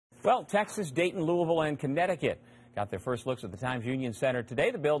Well, Texas, Dayton, Louisville, and Connecticut got their first looks at the Times-Union Center today,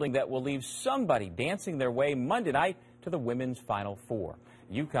 the building that will leave somebody dancing their way Monday night to the women's Final Four.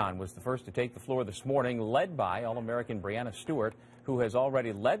 UConn was the first to take the floor this morning, led by All-American Breanna Stewart, who has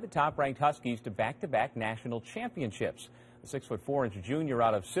already led the top-ranked Huskies to back-to-back national championships. The 6'4" junior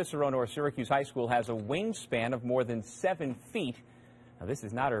out of Cicero-North Syracuse High School has a wingspan of more than 7 feet. Now, this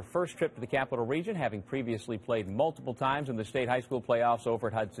is not her first trip to the Capital Region, having previously played multiple times in the state high school playoffs over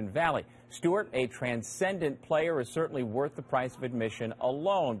at Hudson Valley. Stewart, a transcendent player, is certainly worth the price of admission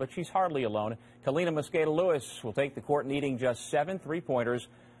alone, but she's hardly alone. Kalina Mosqueda-Lewis will take the court needing just 7 3-pointers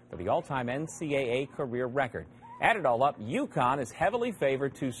for the all-time NCAA career record. Add it all up, UConn is heavily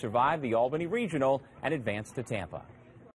favored to survive the Albany Regional and advance to Tampa.